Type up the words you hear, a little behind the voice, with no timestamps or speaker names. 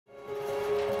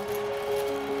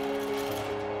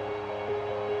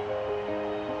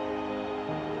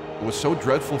It was so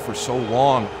dreadful for so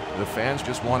long, the fans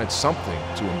just wanted something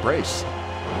to embrace.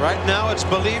 Right now it's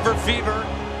believer fever.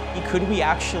 Could we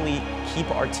actually keep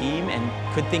our team, and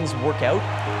could things work out?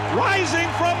 Rising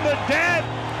from the dead,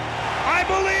 I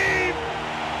believe!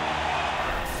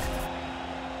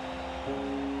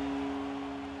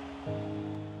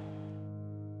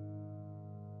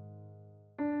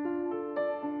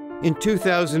 In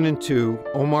 2002,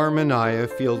 Omar Minaya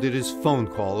fielded his phone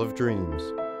call of dreams.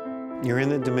 You're in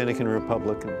the Dominican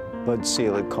Republic and Bud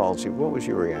Selig calls you. What was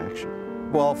your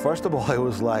reaction? Well, first of all, it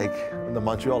was like the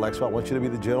Montreal Expos. I want you to be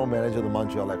the general manager of the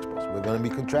Montreal Expos. We're going to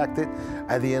be contracted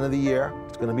at the end of the year.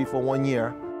 It's going to be for 1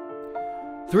 year.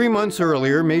 3 months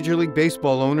earlier, Major League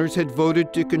Baseball owners had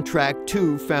voted to contract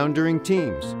 2 foundering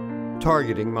teams,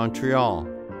 targeting Montreal.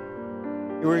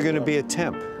 You were going to be a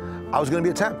temp. I was going to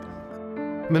be a temp.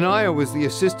 Minaya was the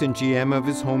assistant GM of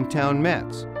his hometown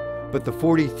Mets, but the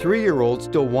 43-year-old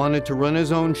still wanted to run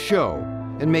his own show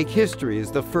and make history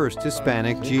as the first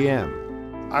Hispanic GM.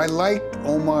 I liked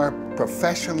Omar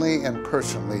professionally and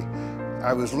personally.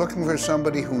 I was looking for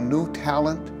somebody who knew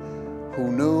talent,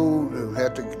 who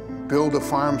had to build a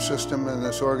farm system in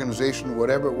this organization,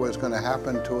 whatever was going to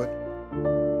happen to it.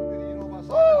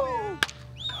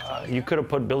 You could have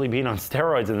put Billy Beane on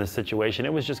steroids in this situation.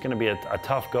 It was just going to be a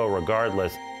tough go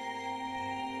regardless.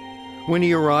 When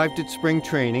he arrived at spring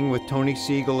training with Tony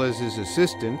Siegel as his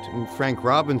assistant and Frank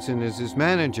Robinson as his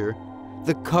manager,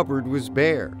 the cupboard was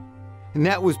bare. And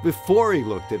that was before he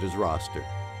looked at his roster.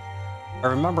 I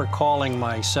remember calling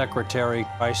my secretary.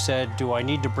 I said, "Do I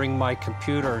need to bring my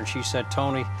computer?" And she said,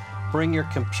 "Tony, bring your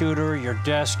computer, your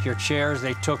desk, your chairs."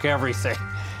 They took everything.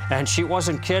 And she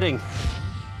wasn't kidding.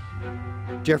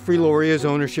 Jeffrey Loria's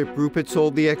ownership group had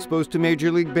sold the Expos to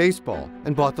Major League Baseball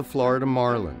and bought the Florida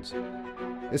Marlins,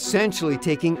 essentially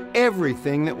taking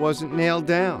everything that wasn't nailed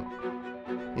down,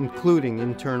 including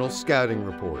internal scouting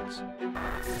reports.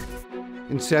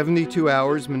 In 72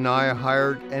 hours, Minaya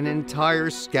hired an entire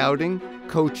scouting,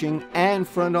 coaching, and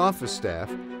front office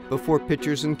staff before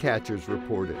pitchers and catchers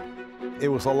reported. It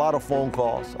was a lot of phone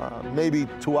calls, maybe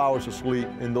 2 hours of sleep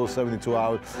in those 72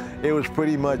 hours. It was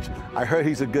pretty much, I heard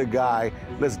he's a good guy,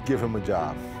 let's give him a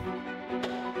job.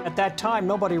 At that time,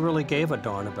 nobody really gave a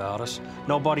darn about us.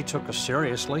 Nobody took us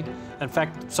seriously. In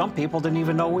fact, some people didn't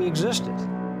even know we existed.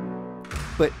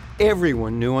 But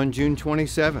everyone knew on June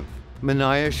 27th,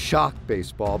 Minaya shocked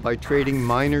baseball by trading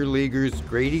minor leaguers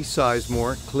Grady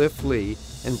Sizemore, Cliff Lee,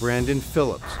 and Brandon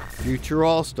Phillips, future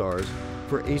All-Stars,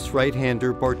 for ace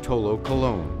right-hander Bartolo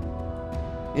Colon.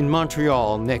 In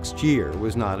Montreal, next year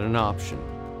was not an option.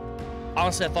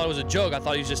 Honestly, I thought it was a joke. I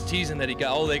thought he was just teasing that they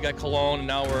got Colon, and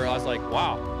now I was like,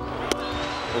 wow.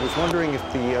 I was wondering if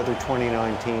the other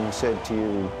 29 teams said to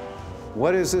you,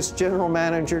 "What is this general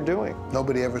manager doing?"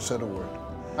 Nobody ever said a word.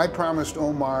 I promised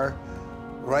Omar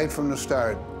right from the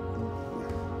start,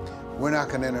 we're not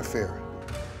going to interfere.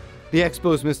 The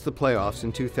Expos missed the playoffs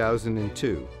in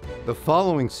 2002. The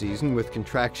following season, with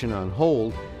contraction on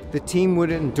hold, the team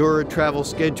would endure a travel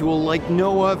schedule like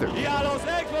no other,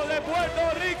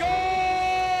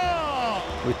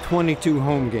 with 22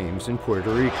 home games in Puerto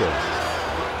Rico.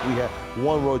 We had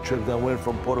one road trip that went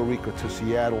from Puerto Rico to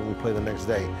Seattle, and we played the next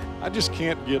day. I just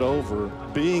can't get over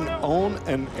being on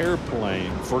an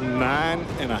airplane for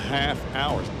 9.5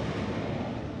 hours.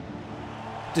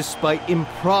 Despite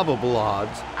improbable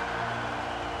odds,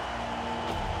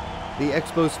 the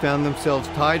Expos found themselves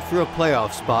tied for a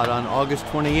playoff spot on August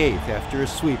 28th after a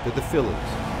sweep of the Phillies.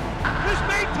 This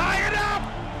may tie it up!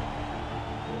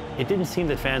 It didn't seem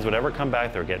that fans would ever come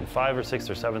back. They were getting 5,000 or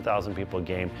 6,000 or 7,000 people a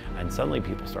game, and suddenly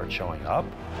people start showing up.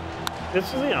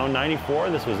 This was,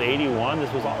 94, this was 81,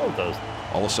 this was all of those.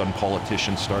 All of a sudden,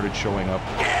 politicians started showing up.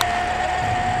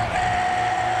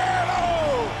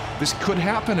 This could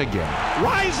happen again.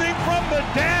 Rising from the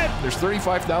dead! There's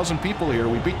 35,000 people here.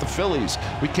 We beat the Phillies.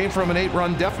 We came from an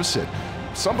 8-run deficit.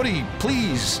 Somebody,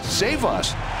 please, save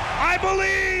us. I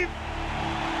believe!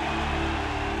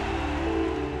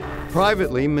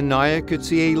 Privately, Minaya could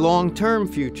see a long-term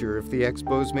future if the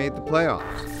Expos made the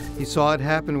playoffs. He saw it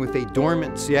happen with a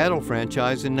dormant Seattle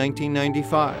franchise in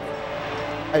 1995.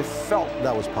 I felt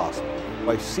that was possible.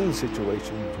 I've seen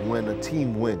situations when a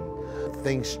team wins,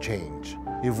 things change.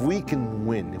 If we can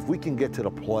win, if we can get to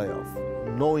the playoff,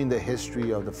 knowing the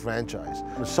history of the franchise,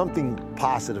 something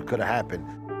positive could have happened.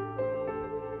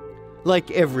 Like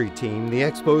every team, the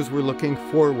Expos were looking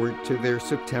forward to their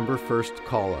September 1st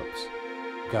call-ups.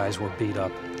 Guys were beat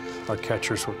up. Our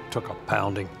catchers took a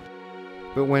pounding.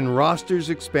 But when rosters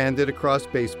expanded across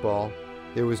baseball,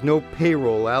 there was no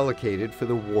payroll allocated for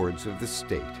the wards of the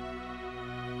state.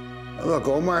 Look,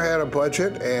 Omar had a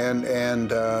budget,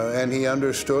 and he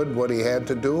understood what he had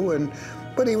to do,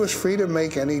 but he was free to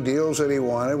make any deals that he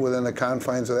wanted within the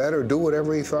confines of that, or do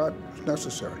whatever he thought was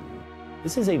necessary.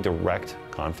 This is a direct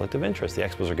conflict of interest. The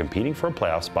Expos are competing for a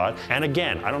playoff spot, and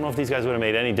again, I don't know if these guys would have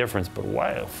made any difference, but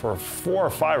why, for $4 or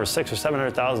 $5 or $6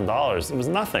 or $700,000, it was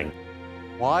nothing.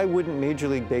 Why wouldn't Major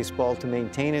League Baseball, to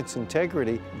maintain its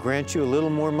integrity, grant you a little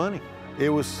more money?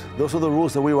 Those are the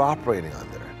rules that we were operating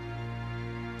under.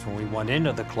 So when we went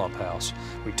into the clubhouse,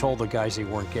 we told the guys they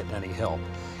weren't getting any help.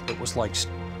 It was like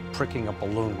pricking a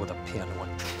balloon with a pin.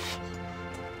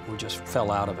 We just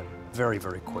fell out of it very,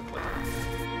 very quickly.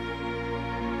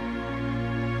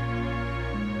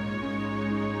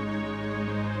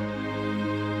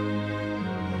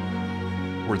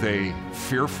 Were they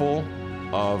fearful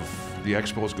of the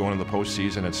Expos going to the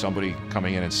postseason and somebody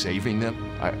coming in and saving them?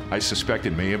 I suspect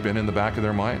it may have been in the back of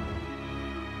their mind.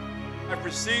 I've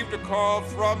received a call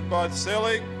from Bud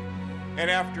Selig, and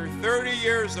after 30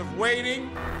 years of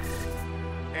waiting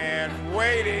and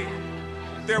waiting,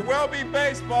 there will be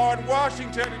baseball in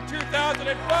Washington in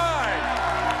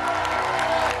 2005.